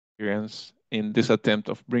experience in this attempt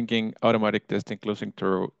of bringing automatic testing closing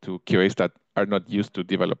to QAs that are not used to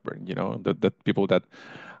developer, the people that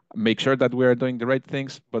make sure that we are doing the right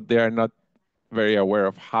things, but they are not very aware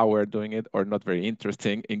of how we're doing it or not very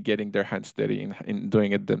interesting in getting their hands dirty in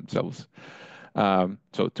doing it themselves.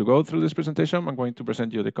 So to go through this presentation, I'm going to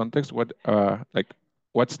present you the context,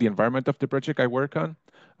 what's the environment of the project I work on,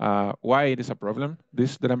 why it is a problem,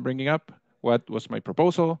 this that I'm bringing up, what was my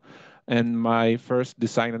proposal, and my first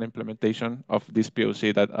design and implementation of this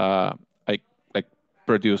POC that I like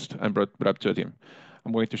produced and brought up to a team.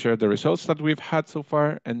 I'm going to share the results that we've had so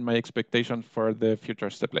far and my expectation for the future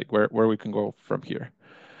step, like where we can go from here.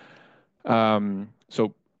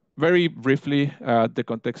 So very briefly, the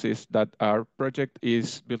context is that our project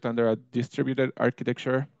is built under a distributed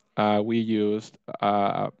architecture. We used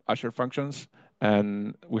Azure functions,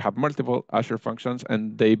 and we have multiple Azure functions,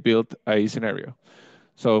 and they built a scenario.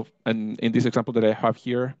 So, and in this example that I have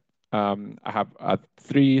here, I have a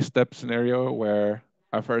 3-step scenario where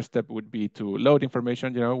our first step would be to load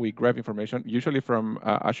information. We grab information, usually from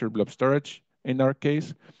Azure Blob Storage in our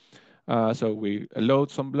case. So we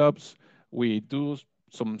load some blobs, we do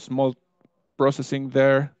some small processing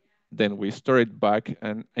there, then we store it back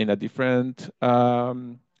and in a different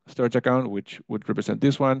storage account, which would represent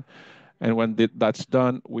this one. And when that's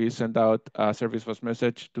done, we send out a service bus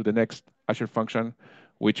message to the next Azure function,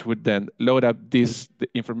 which would then load up the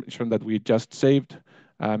information that we just saved,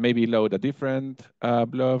 maybe load a different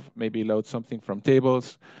blob, maybe load something from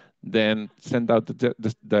tables, then send out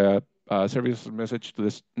the service message to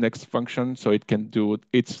this next function so it can do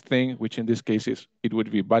its thing, which in this case is it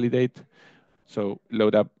would be validate. So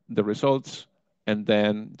load up the results and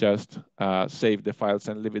then just save the files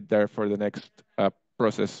and leave it there for the next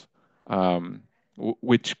process,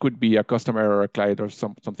 which could be a customer or a client or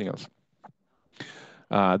something else.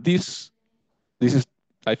 This is,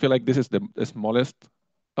 I feel like this is the smallest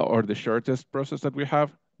or the shortest process that we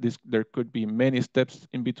have. There could be many steps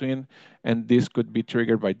in between, and this could be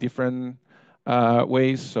triggered by different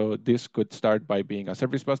ways. So this could start by being a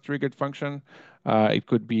service bus triggered function. It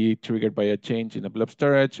could be triggered by a change in a blob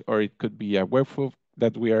storage, or it could be a webhook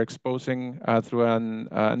that we are exposing through an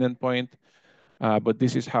endpoint. But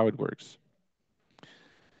this is how it works.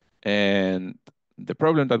 And the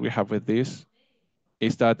problem that we have with this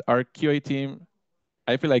is that our QA team,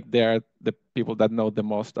 I feel like they are the people that know the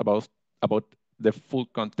most about the full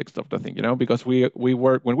context of the thing, because when we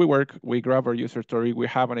work, we grab our user story, we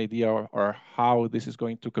have an idea or how this is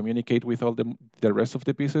going to communicate with all the rest of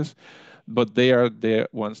the pieces, but they are the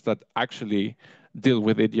ones that actually deal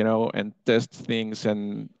with it, and test things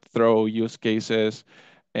and throw use cases,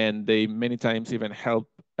 and they many times even help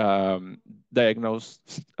diagnose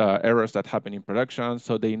errors that happen in production,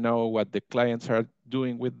 so they know what the clients are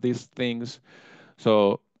doing with these things.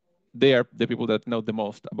 So they are the people that know the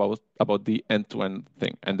most about the end-to-end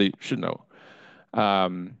thing, and they should know.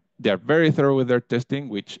 They are very thorough with their testing,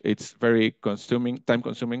 which it's very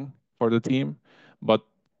time-consuming for the team, but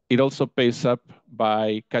it also pays up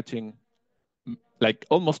by catching like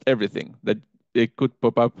almost everything that it could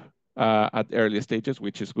pop up at early stages,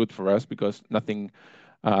 which is good for us because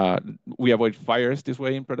we avoid fires this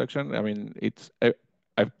way in production. I mean,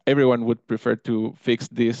 everyone would prefer to fix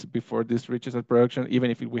this before this reaches a production,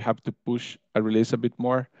 even if we have to push a release a bit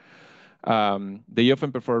more. They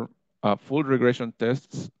often perform full regression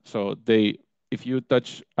tests. So if you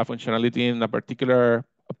touch a functionality in a particular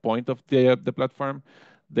point of the platform,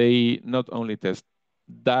 they not only test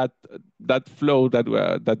that flow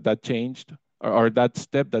that changed, or that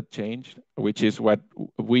step that changed, which is what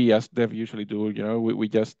we as dev usually do. We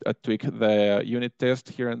just tweak the unit test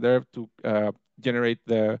here and there to generate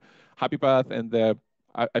the happy path and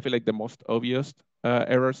I feel like the most obvious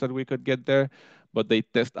errors that we could get there. But they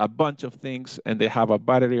test a bunch of things, and they have a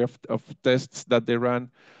battery of tests that they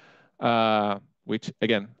run, which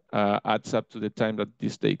again adds up to the time that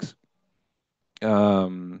this takes.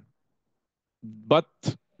 But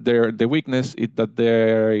the weakness is that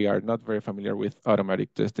they are not very familiar with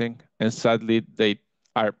automatic testing, and sadly, they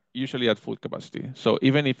are usually at full capacity. So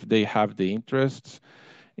even if they have the interests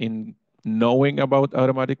in knowing about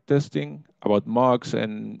automatic testing, about mocks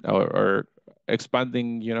or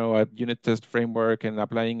expanding, a unit test framework and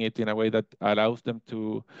applying it in a way that allows them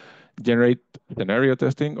to generate scenario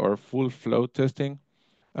testing or full flow testing,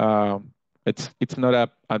 it's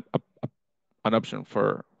not an option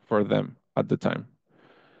for them at the time.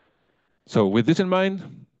 So with this in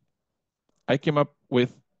mind, I came up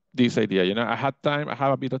with this idea. I had time, I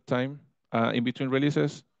have a bit of time in between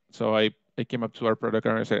releases. So I came up to our product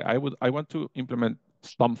owner and said, I want to implement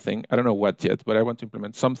something. I don't know what yet, but I want to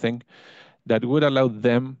implement something that would allow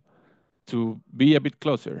them to be a bit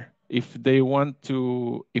closer. If they want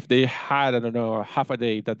to, if they had, I don't know, half a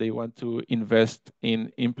day that they want to invest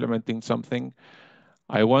in implementing something,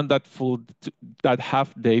 I want that that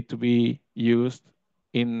half day to be used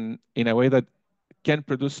in a way that can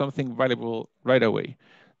produce something valuable right away.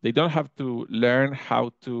 They don't have to learn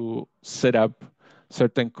how to set up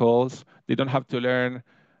certain calls. They don't have to learn.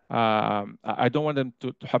 I don't want them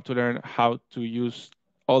to have to learn how to use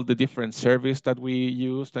all the different service that we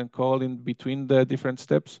used and call in between the different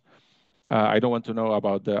steps. I don't want to know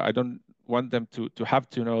about the. I don't want them to have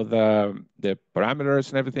to know the parameters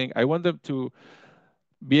and everything. I want them to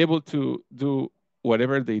be able to do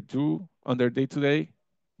whatever they do on their day to day,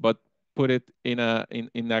 but put it in a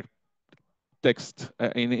text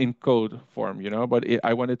in code form, But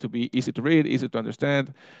I want it to be easy to read, easy to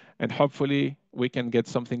understand, and hopefully we can get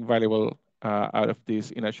something valuable out of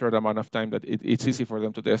this in a short amount of time that it's easy for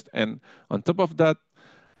them to test. And on top of that,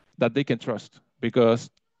 that they can trust,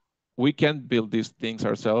 because we can build these things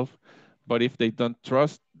ourselves, but if they don't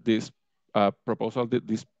trust this proposal,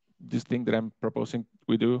 this thing that I'm proposing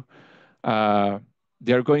we do, uh,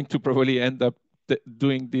 they're going to probably end up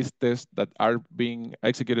doing these tests that are being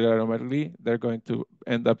executed automatically. They're going to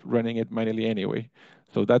end up running it manually anyway.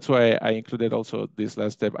 So that's why I included also this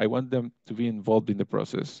last step. I want them to be involved in the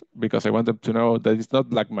process because I want them to know that it's not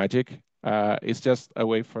black magic. It's just a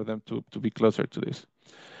way for them to be closer to this.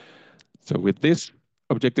 So with these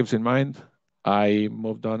objectives in mind, I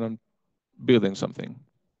moved on building something.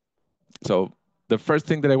 So the first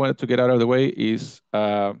thing that I wanted to get out of the way is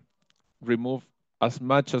remove as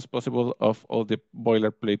much as possible of all the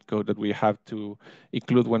boilerplate code that we have to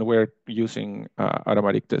include when we're using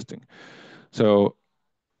automatic testing. So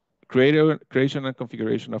creation and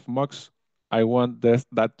configuration of mocks, I want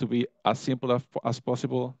that to be as simple as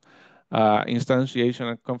possible.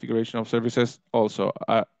 Instantiation and configuration of services also.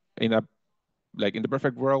 In a like in the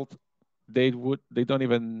perfect world, they don't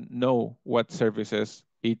even know what services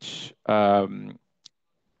each part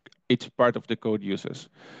of the code uses.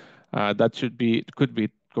 That could be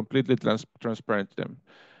completely transparent to them.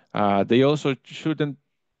 They also shouldn't,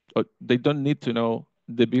 they don't need to know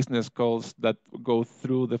the business calls that go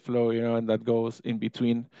through the flow, and that goes in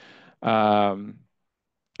between. Um,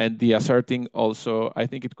 and the asserting also, I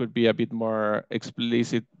think it could be a bit more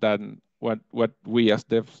explicit than what we as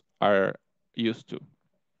devs are used to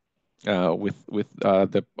with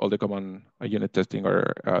all the common unit testing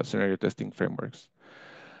or scenario testing frameworks.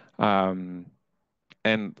 Um,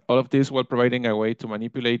 and all of this while providing a way to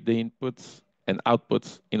manipulate the inputs and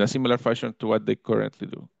outputs in a similar fashion to what they currently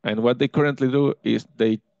do. And what they currently do is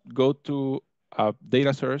they go to a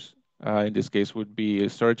data source, in this case would be a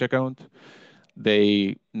storage account.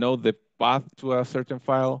 They know the path to a certain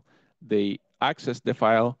file. They access the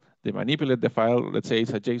file. They manipulate the file. Let's say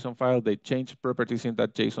it's a JSON file. They change properties in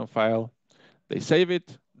that JSON file. They save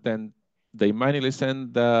it. Then they manually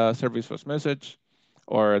send the service host message,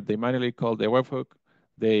 or they manually call the webhook.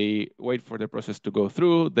 They wait for the process to go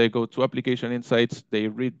through. They go to application insights. They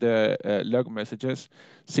read the log messages,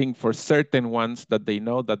 seeing for certain ones that they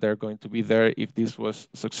know that they're going to be there if this was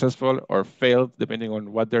successful or failed, depending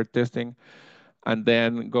on what they're testing, and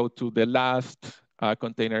then go to the last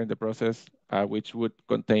container in the process, which would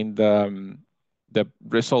contain the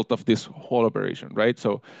result of this whole operation, right?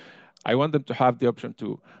 So I want them to have the option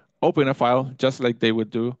to open a file just like they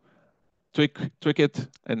would do, tweak it,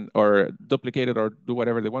 or duplicate it, or do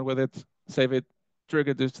whatever they want with it, save it,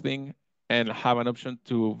 trigger this thing, and have an option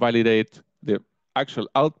to validate the actual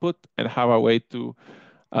output and have a way to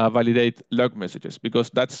validate log messages, because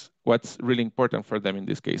that's what's really important for them in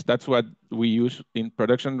this case. That's what we use in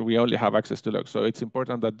production. We only have access to logs. So it's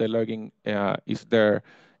important that the logging is there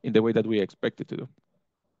in the way that we expect it to do.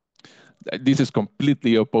 This is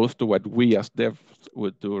completely opposed to what we as devs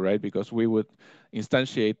would do, right? Because we would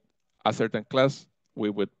instantiate a certain class, we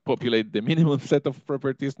would populate the minimum set of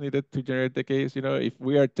properties needed to generate the case. If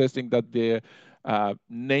we are testing that the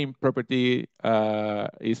name property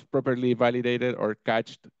is properly validated or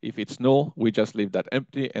catched, if it's null, we just leave that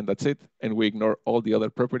empty and that's it, and we ignore all the other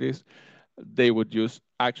properties. They would use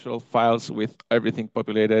actual files with everything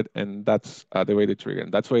populated, and that's the way they trigger.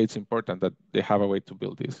 And that's why it's important that they have a way to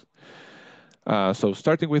build this. So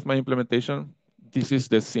starting with my implementation, this is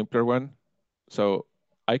the simpler one. So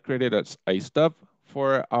I created a stub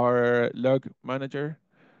for our log manager,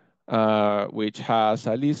 which has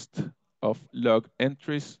a list of log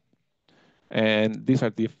entries. And these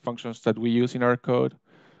are the functions that we use in our code.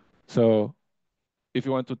 So if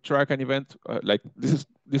you want to track an event, like this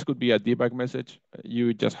could be a debug message.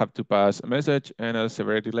 You just have to pass a message and a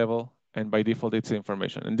severity level. and by default, it's the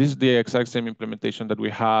information. And this is the exact same implementation that we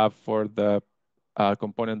have for the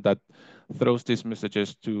component that throws these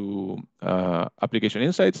messages to application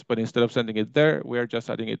insights, but instead of sending it there, we are just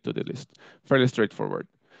adding it to the list. Fairly straightforward.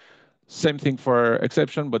 Same thing for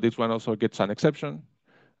exception, but this one also gets an exception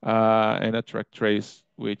and a track trace,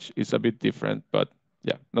 which is a bit different, but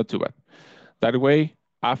yeah, not too bad. That way,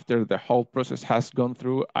 after the whole process has gone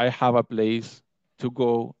through, I have a place to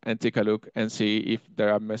go and take a look and see if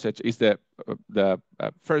the message is the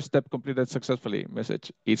first step completed successfully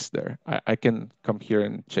message is there. I can come here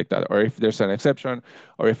and check that, or if there's an exception,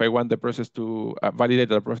 or if I want the process to validate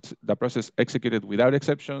the process executed without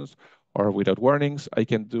exceptions or without warnings, I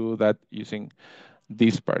can do that using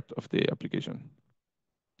this part of the application.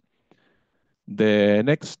 The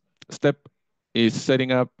next step is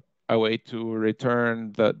setting up a way to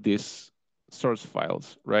return these source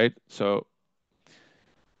files, right? So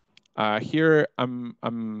here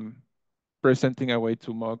I'm presenting a way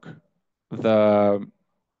to mock the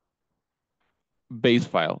base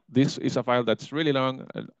file. This is a file that's really long.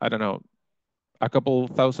 I don't know, a couple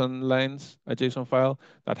thousand lines, a JSON file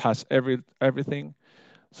that has everything.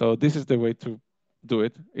 So this is the way to do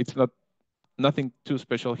it. It's nothing too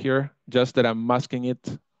special here, just that I'm masking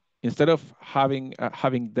it. Instead of having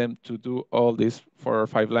them to do all these 4 or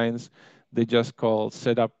 5 lines, they just call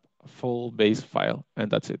setup full base file,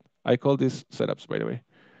 and that's it. I call these setups, by the way.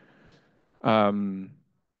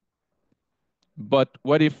 But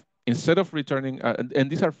what if instead of returning,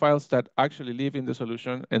 and these are files that actually live in the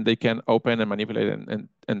solution, and they can open and manipulate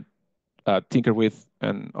and tinker with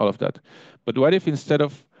and all of that. But what if instead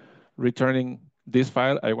of returning this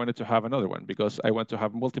file, I wanted to have another one because I want to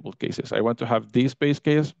have multiple cases. I want to have this base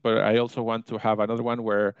case, but I also want to have another one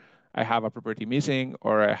where I have a property missing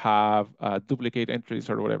or I have duplicate entries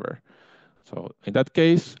or whatever. So in that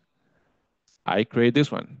case, I create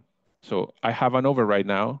this one. So I have an override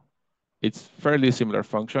now. It's fairly similar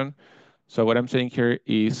function. So what I'm saying here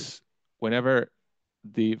is whenever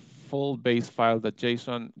the full base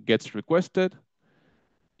file.json gets requested,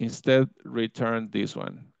 instead return this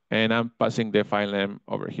one. And I'm passing the file name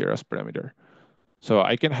over here as parameter. So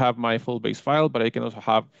I can have my full base file, but I can also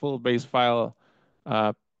have full base file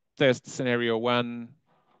test scenario 1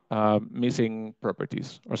 missing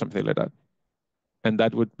properties or something like that. And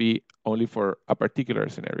that would be only for a particular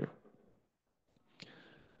scenario.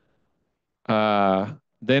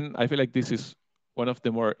 Then I feel like this is one of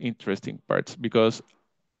the more interesting parts because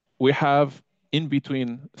we have in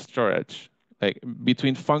between storage, like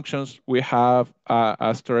between functions, we have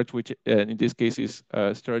a storage, which in this case is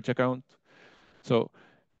a storage account. So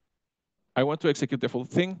I want to execute the full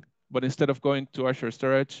thing, but instead of going to Azure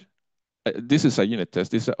Storage, this is a unit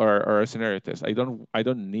test, this or a scenario test. I don't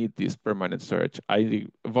need this permanent storage.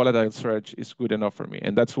 Volatile storage is good enough for me,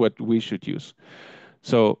 and that's what we should use.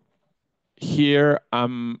 So here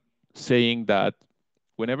I'm saying that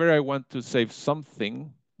whenever I want to save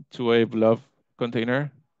something to a blob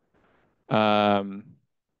container, I'm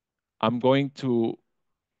going to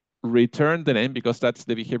return the name because that's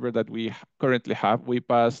the behavior that we currently have. We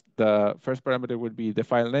pass the first parameter would be the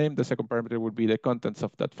file name. The second parameter would be the contents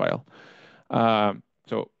of that file.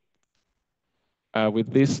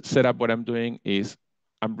 With this setup, what I'm doing is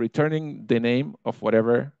I'm returning the name of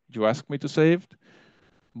whatever you ask me to save,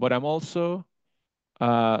 but I'm also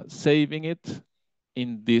saving it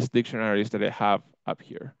in these dictionaries that I have up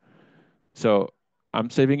here. So I'm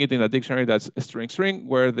saving it in a dictionary that's string,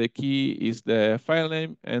 where the key is the file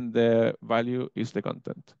name and the value is the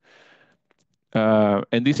content.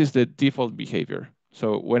 And this is the default behavior.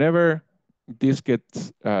 So whenever this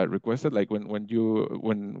gets requested, like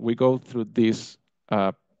when we go through these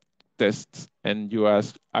tests and you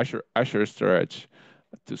ask Azure Storage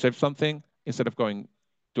to save something, instead of going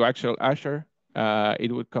to actual Azure, it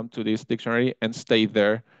would come to this dictionary and stay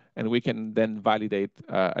there, and we can then validate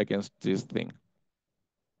against this thing.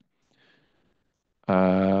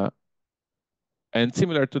 And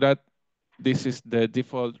similar to that, this is the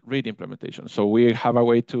default read implementation. So we have a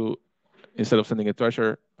way to, instead of sending it to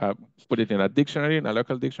Azure, put it in a dictionary, in a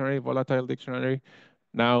local dictionary, volatile dictionary.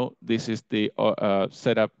 Now this is the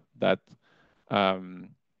setup that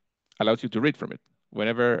allows you to read from it.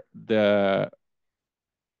 Whenever the,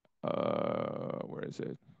 where is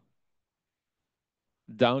it?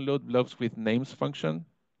 Download blobs with names function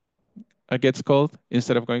gets called,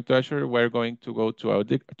 instead of going to Azure, we're going to go to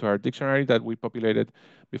our dictionary that we populated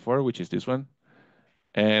before, which is this one.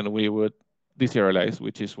 And we would deserialize,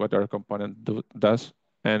 which is what our component does,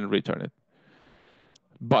 and return it.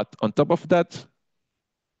 But on top of that,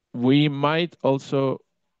 we might also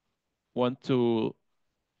want to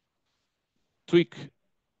tweak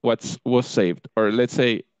what was saved. Or let's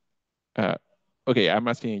say, uh, okay, I'm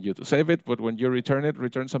asking you to save it, but when you return it,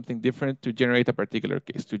 return something different to generate a particular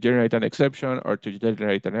case, to generate an exception, or to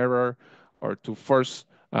generate an error, or to force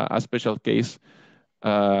a special case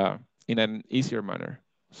uh, in an easier manner.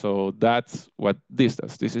 So that's what this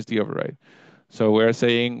does. This is the override. So we're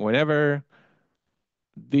saying whenever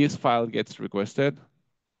this file gets requested,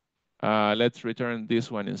 let's return this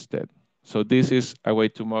one instead. So this is a way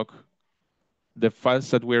to mock the files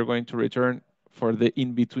that we're going to return for the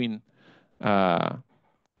in-between uh,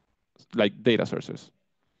 like data sources.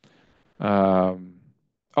 Um,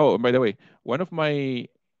 oh, and by the way, one of my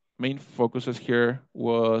main focuses here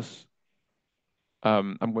was,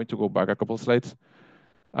 I'm going to go back a couple slides.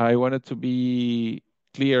 I wanted to be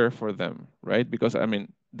clear for them, right? Because I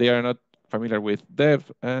mean, they are not familiar with dev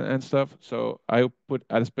and stuff. So I put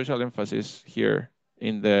a special emphasis here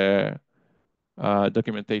in the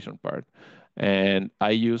documentation part. And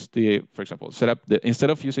I used the, for example, setup, instead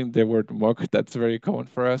of using the word mock, that's very common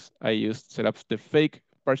for us, I used setups the fake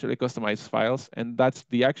partially customized files. And that's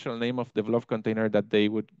the actual name of the blob container that they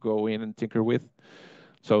would go in and tinker with.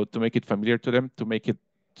 So to make it familiar to them,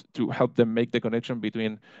 to help them make the connection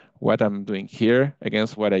between what I'm doing here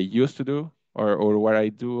against what I used to do, or what I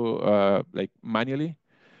do like manually.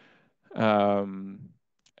 Um,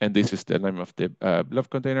 and this is the name of the blob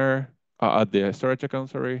container, the storage account,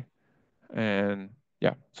 sorry. And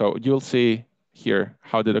yeah, so you'll see here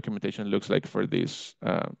how the documentation looks like for these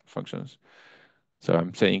functions. So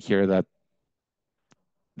I'm saying here that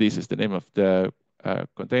this is the name of the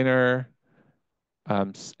container.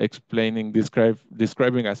 I'm explaining,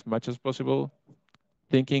 describing as much as possible,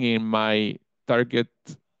 thinking in my target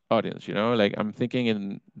audience, like I'm thinking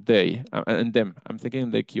in they and them. I'm thinking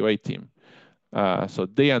in the QA team. So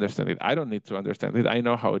they understand it. I don't need to understand it. I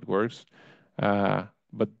know how it works.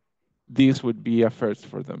 But this would be a first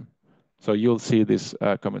for them. So you'll see these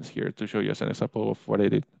comments here to show you as an example of what I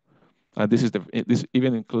did. And this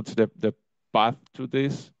even includes the path to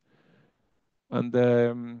this on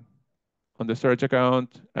the storage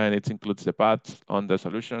account, and it includes the path on the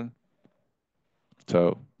solution.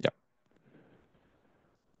 So yeah.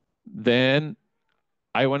 Then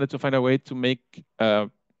I wanted to find a way to make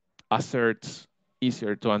asserts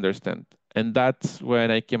easier to understand. And that's when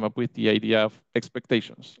I came up with the idea of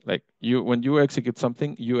expectations. Like when you execute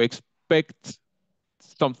something, you expect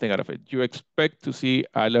something out of it. You expect to see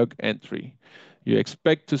a log entry. You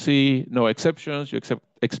expect to see no exceptions. You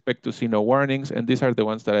expect to see no warnings. And these are the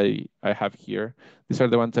ones that I have here. These are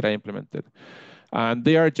the ones that I implemented. And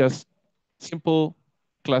they are just simple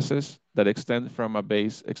classes that extend from a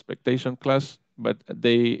base expectation class, but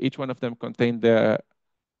each one of them contain the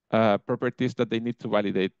properties that they need to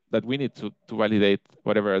validate, that we need to validate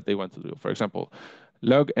whatever they want to do. For example,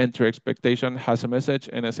 log entry expectation has a message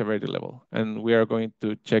and a severity level, and we are going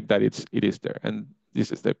to check that it is there. And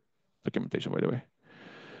this is the documentation, by the way.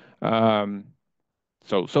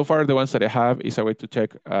 So far, the ones that I have is a way to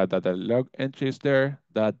check that the log entry is there,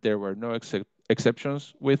 that there were no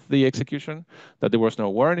exceptions with the execution, that there was no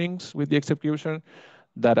warnings with the execution,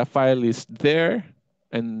 that a file is there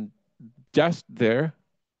and just there,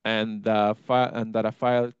 and that a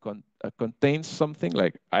file contains something.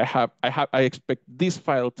 Like I expect this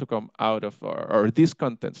file to come out of, or these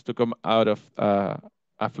contents to come out of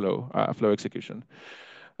a flow execution.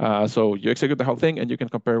 So you execute the whole thing, and you can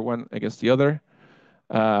compare one against the other.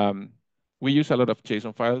 Um, we use a lot of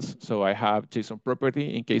JSON files, so I have JSON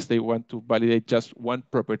property in case they want to validate just one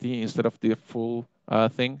property instead of the full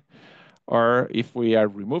thing. Or if we are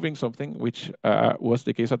removing something, which was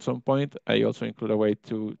the case at some point, I also include a way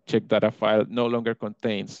to check that a file no longer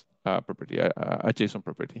contains a property, a JSON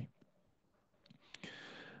property.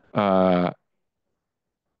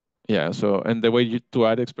 Yeah, so, and the way to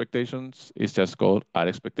add expectations is just called add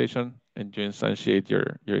expectation, and you instantiate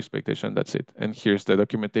your expectation, that's it. And here's the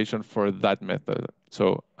documentation for that method.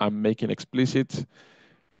 So I'm making explicit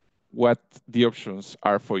what the options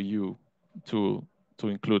are for you to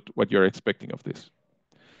include what you're expecting of this.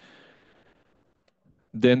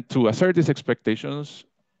 Then to assert these expectations,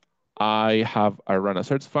 I have a run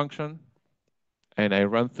asserts function, and I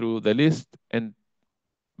run through the list, and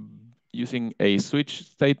using a switch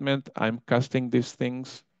statement, I'm casting these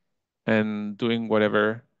things and doing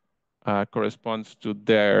whatever corresponds to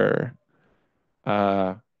their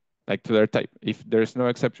to their type. If there's no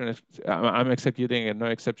exception, I'm executing a no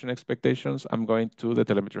exception expectations. I'm going to the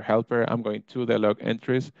telemetry helper. I'm going to the log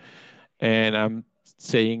entries, and I'm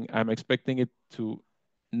saying I'm expecting it to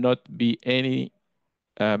not be any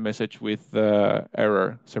message with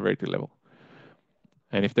error severity level.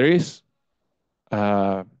 And if there is,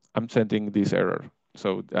 I'm sending this error.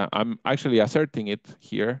 So I'm actually asserting it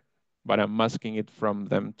here, but I'm masking it from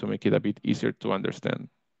them to make it a bit easier to understand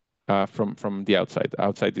from the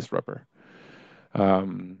outside this wrapper.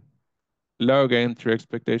 Um, Log entry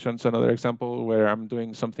expectations, another example where I'm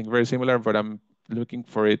doing something very similar, but I'm looking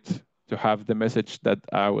for it to have the message that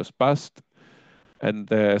I was passed and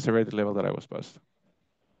the severity level that I was passed.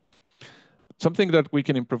 Something that we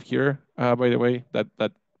can improve here, by the way, that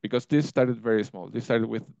because this started very small. This started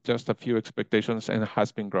with just a few expectations and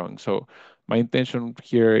has been growing. So my intention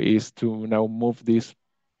here is to now move this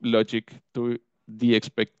logic to the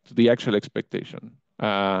actual expectation.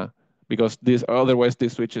 Because this otherwise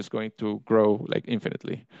this switch is going to grow like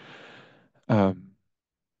infinitely. Um,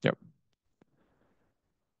 yeah.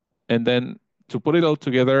 And then to put it all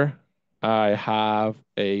together, I have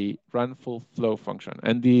a run full flow function.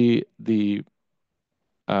 And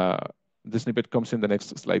uh, the snippet comes in the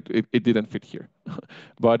next slide. It didn't fit here.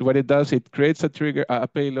 But what it does, it creates a trigger, a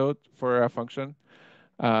payload for a function.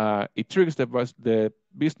 It triggers the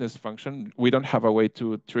business function. We don't have a way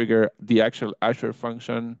to trigger the actual Azure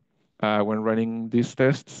function when running these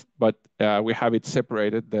tests, but we have it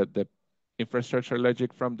separated, the infrastructure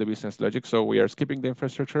logic from the business logic. So we are skipping the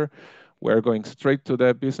infrastructure. We're going straight to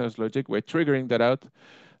the business logic. We're triggering that out.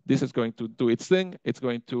 This is going to do its thing. It's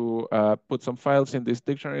going to put some files in these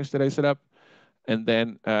dictionaries that I set up and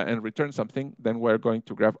then and return something. Then we're going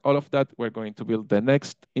to grab all of that. We're going to build the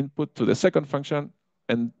next input to the second function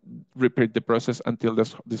and repeat the process until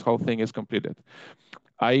this whole thing is completed.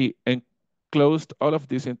 I enclosed all of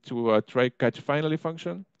this into a try catch finally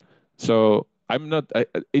function. So I'm not,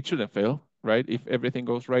 it shouldn't fail, right? If everything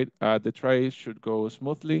goes right, the try should go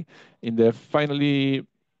smoothly. In the finally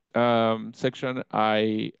section,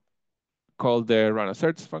 I call the run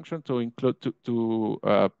asserts function to include to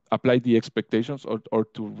apply the expectations or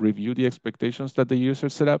to review the expectations that the user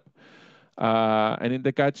set up. And in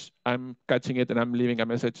the catch, I'm catching it and I'm leaving a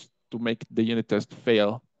message to make the unit test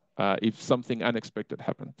fail if something unexpected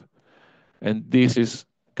happened. And this is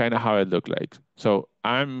kind of how it looked like. So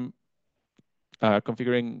I'm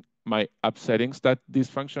configuring my app settings that these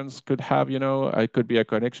functions could have. It could be a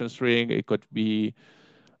connection string, it could be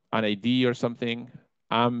an ID or something.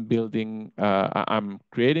 I'm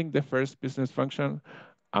creating the first business function.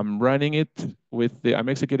 I'm running it I'm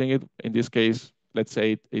executing it. In this case, let's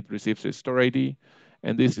say it receives a store ID,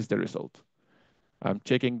 and this is the result. I'm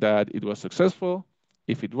checking that it was successful.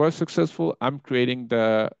 If it was successful, I'm creating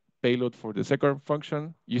the payload for the second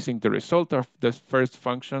function using the result of the first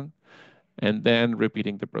function and then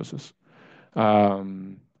repeating the process.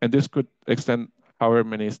 And this could extend however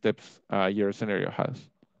many steps your scenario has.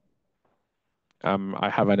 I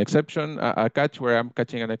have an exception, a catch where I'm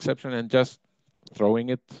catching an exception and just throwing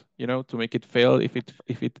it, to make it fail if it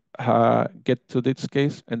get to this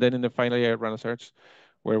case. And then in the final, I run a search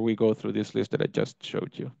where we go through this list that I just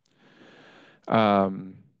showed you.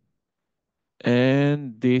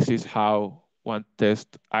 And this is how one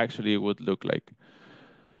test actually would look like.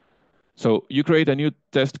 So you create a new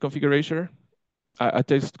test configuration, a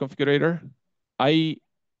test configurator. I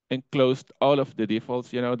enclosed all of the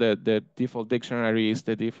defaults, the default dictionaries,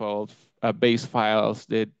 the default base files,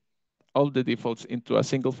 all the defaults into a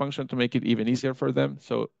single function to make it even easier for them.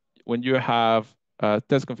 So when you have a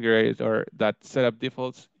test configurator that set up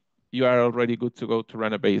defaults, you are already good to go to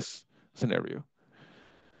run a base scenario.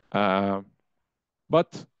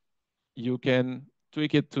 But you can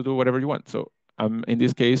tweak it to do whatever you want. So in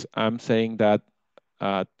this case, I'm saying that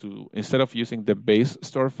instead of using the base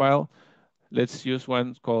store file, let's use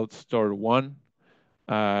one called store1.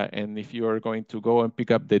 And if you are going to go and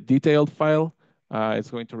pick up the detailed file, it's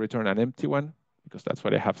going to return an empty one because that's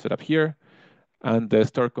what I have set up here. And the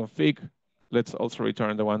store config, let's also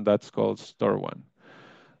return the one that's called store1.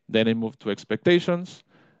 Then I move to expectations.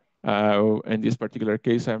 In this particular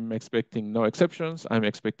case, I'm expecting no exceptions. I'm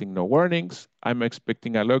expecting no warnings. I'm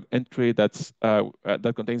expecting a log entry that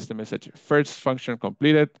contains the message first function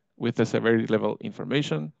completed with the severity level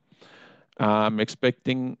information. I'm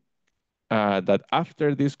expecting that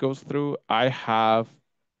after this goes through, I have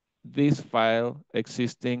this file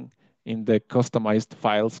existing in the customized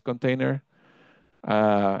files container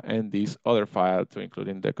and this other file to include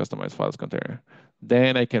in the customized files container.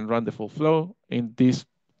 Then I can run the full flow. In this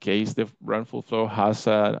case, the run full flow has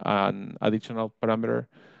an additional parameter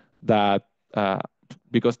that,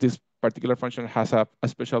 because this particular function has a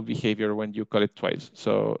special behavior when you call it twice.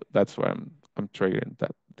 So that's why I'm triggering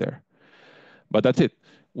that there. But that's it.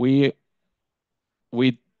 We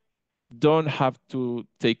don't have to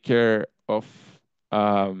take care of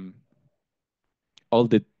um, all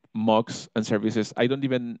the mocks and services. I don't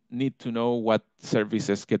even need to know what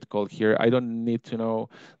services get called here. I don't need to know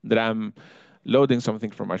that I'm loading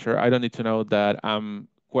something from Azure. I don't need to know that I'm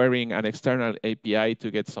querying an external API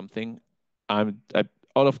to get something.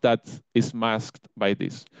 All of that is masked by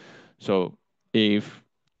this. So if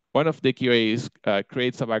one of the QAs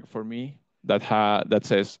creates a bug for me that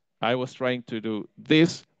says, I was trying to do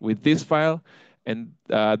this with this file, and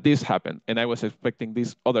this happened, and I was expecting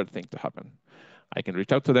this other thing to happen. I can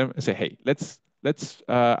reach out to them and say, hey, let's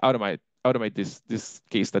automate this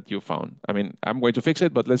case that you found. I mean, I'm going to fix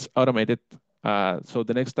it, but let's automate it. So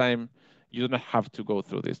the next time you don't have to go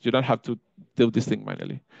through this. You don't have to do this thing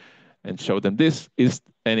manually, and show them this is,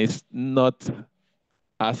 and it's not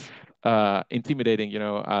as intimidating,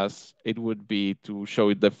 as it would be to show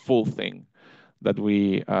it the full thing that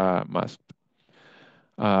we masked.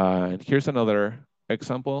 And here's another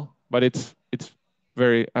example, but it's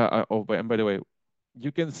very. Oh, and by the way,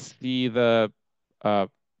 you can see the uh,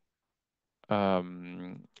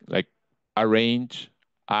 like arrange,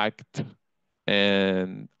 act,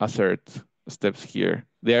 and assert steps here.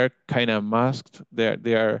 They are kind of masked.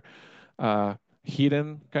 They are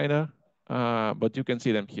hidden, kind of, but you can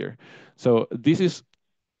see them here. So this is.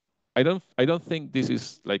 I don't think this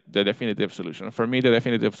is like the definitive solution. For me, the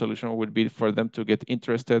definitive solution would be for them to get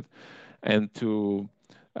interested and to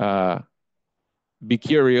uh, be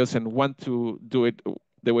curious and want to do it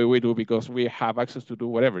the way we do, because we have access to do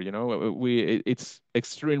whatever. It's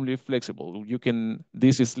extremely flexible.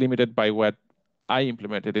 This is limited by what I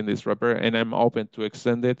implemented in this wrapper, and I'm open to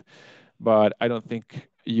extend it, but I don't think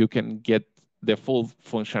you can get the full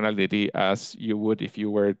functionality as you would if you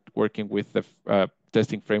were working with the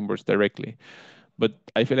testing frameworks directly. But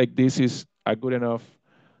I feel like this is a good enough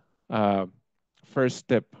uh, first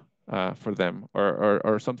step for them,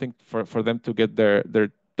 or something for them to get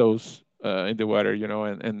their toes in the water,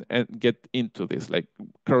 and get into this, like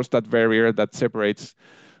cross that barrier that separates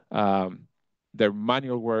um, their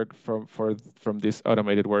manual work from this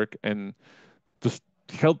automated work, and just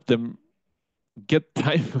help them get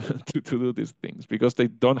time to do these things, because they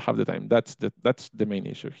don't have the time. That's the main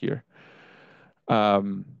issue here.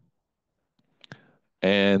 Um,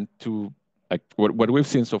 and to like what we've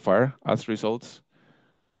seen so far as results,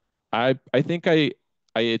 I think I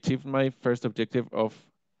achieved my first objective of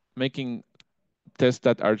making tests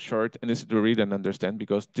that are short and easy to read and understand,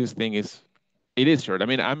 because this thing is short. I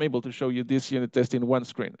mean, I'm able to show you this unit test in one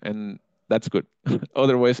screen, and that's good.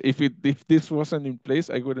 Otherwise, if this wasn't in place,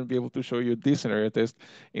 I wouldn't be able to show you this scenario test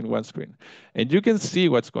in one screen. And you can see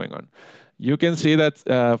what's going on. You can see that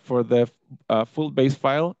for the full base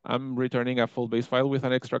file, I'm returning a full base file with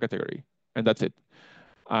an extra category, and that's it.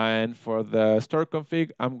 And for the store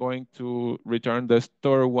config, I'm going to return the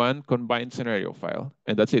store one combined scenario file,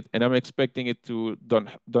 and that's it. And I'm expecting it to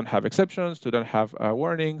don't have exceptions, to don't have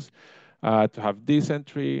warnings, to have this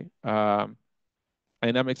entry. And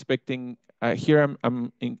I'm expecting here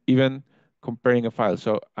I'm even comparing a file.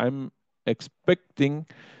 So I'm expecting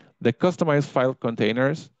the customized file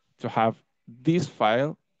containers to have this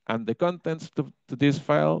file and the contents to this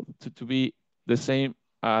file to be the same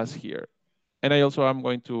as here. And I also am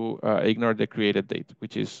going to ignore the created date,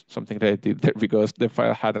 which is something that I did there because the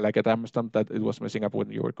file had like a timestamp that it was messing up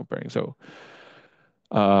when you were comparing. So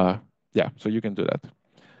yeah, so you can do that.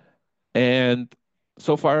 And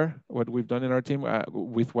so far, what we've done in our team,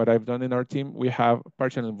 with what I've done in our team, we have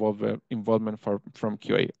partial involvement from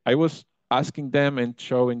QA. I was asking them and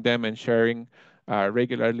showing them and sharing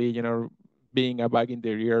regularly, being a bug in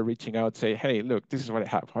their ear, reaching out, say, hey, look, this is what I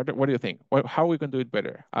have. What do you think? How we can do it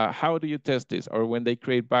better? How do you test this? Or when they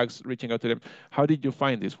create bugs, reaching out to them, how did you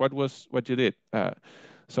find this? What was what you did?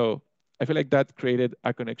 So I feel like that created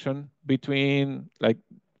a connection between like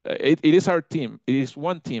it is our team. It is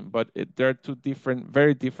one team, but there are two different,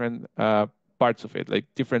 very different parts of it, like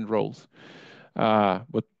different roles.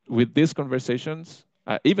 But with these conversations,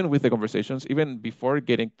 even with the conversations, even before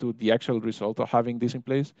getting to the actual result of having this in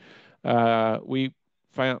place, we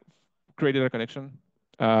created a connection.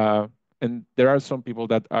 And there are some people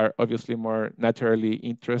that are obviously more naturally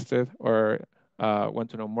interested or want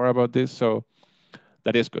to know more about this. So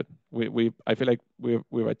that is good. I feel like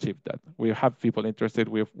we've achieved that. We have people interested.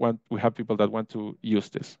 We have people that want to use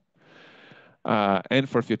this. And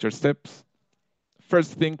for future steps,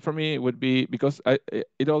 first thing for me would be, because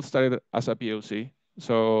it all started as a POC,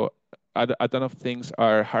 so a ton of things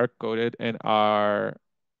are hard coded and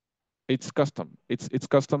it's custom. It's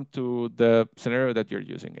custom to the scenario that you're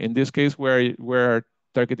using. In this case, we're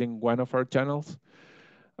targeting one of our channels,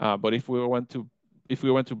 but if we want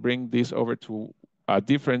to bring this over to a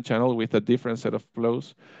different channel with a different set of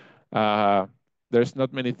flows, uh, there's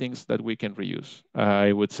not many things that we can reuse.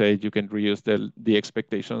 I would say you can reuse the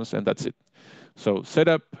expectations, and that's it. So set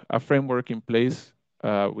up a framework in place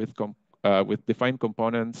with defined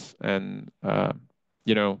components and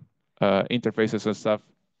you know interfaces and stuff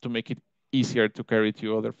to make it easier to carry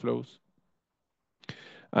to other flows.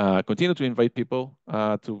 Continue to invite people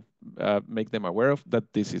to make them aware of that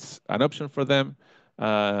this is an option for them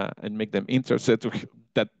and make them interested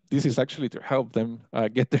that this is actually to help them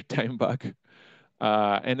get their time back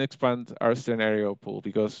and expand our scenario pool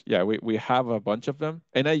because yeah, we have a bunch of them.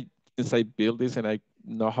 And since I build this and I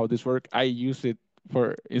know how this works, I use it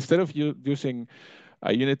for instead of using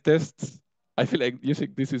unit tests. I feel like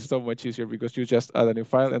using this is so much easier because you just add a new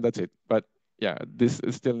file and that's it. But yeah, this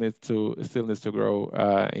still needs to grow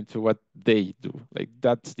into what they do. Like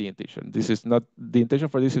that's the intention. This is not the intention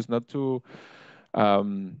for this is not to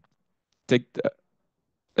um, take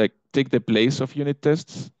take the place of unit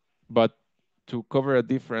tests, but to cover a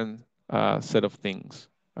different set of things,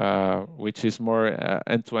 which is more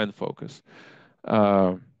end-to-end focus.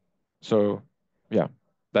 Uh, so yeah,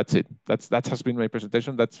 that's it. That has been my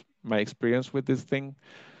presentation. That's my experience with this thing.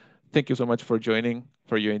 Thank you so much for joining,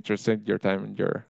 for your interest and your time and your